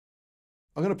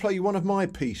I'm going to play you one of my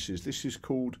pieces. This is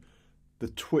called The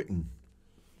Twitten,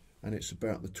 and it's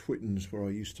about the Twittens where I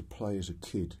used to play as a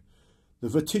kid. The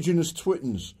vertiginous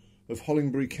Twittens of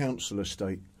Hollingbury Council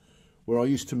Estate, where I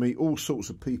used to meet all sorts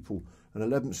of people, an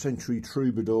 11th century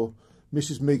troubadour,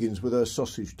 Mrs. Miggins with her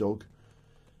sausage dog,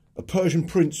 a Persian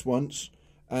prince once,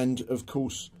 and of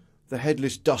course the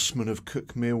headless dustman of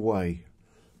Cookmere Way.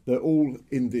 They're all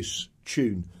in this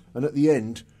tune, and at the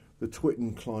end the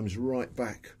Twitten climbs right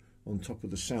back on top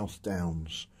of the South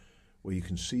Downs, where you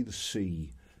can see the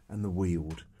sea and the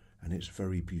Weald, and it's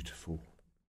very beautiful.